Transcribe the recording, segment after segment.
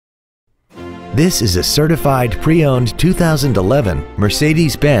This is a certified pre-owned 2011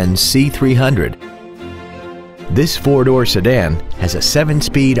 Mercedes-Benz C300. This four-door sedan has a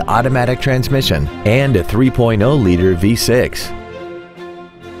 7-speed automatic transmission and a 3.0-liter V6.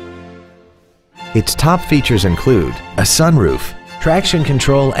 Its top features include a sunroof, traction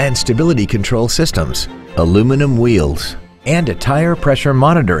control and stability control systems, aluminum wheels, and a tire pressure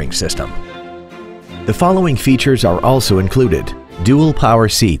monitoring system. The following features are also included: dual power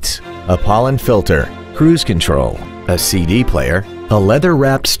seats, a pollen filter, cruise control, a CD player, a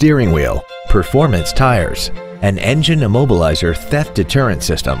leather-wrapped steering wheel, performance tires, an engine immobilizer theft deterrent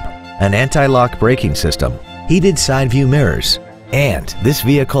system, an anti-lock braking system, heated side view mirrors, and this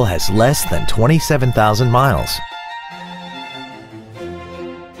vehicle has less than 27,000 miles.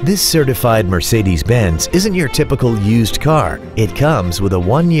 This certified Mercedes-Benz isn't your typical used car. It comes with a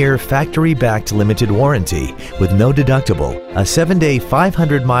 1-year factory-backed limited warranty with no deductible, a 7-day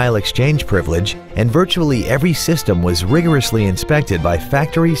 500-mile exchange privilege, and virtually every system was rigorously inspected by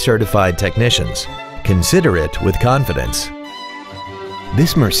factory-certified technicians. Consider it with confidence.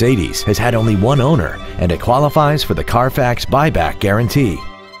 This Mercedes has had only one owner and it qualifies for the Carfax buyback guarantee.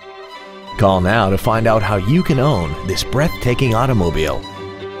 Call now to find out how you can own this breathtaking automobile.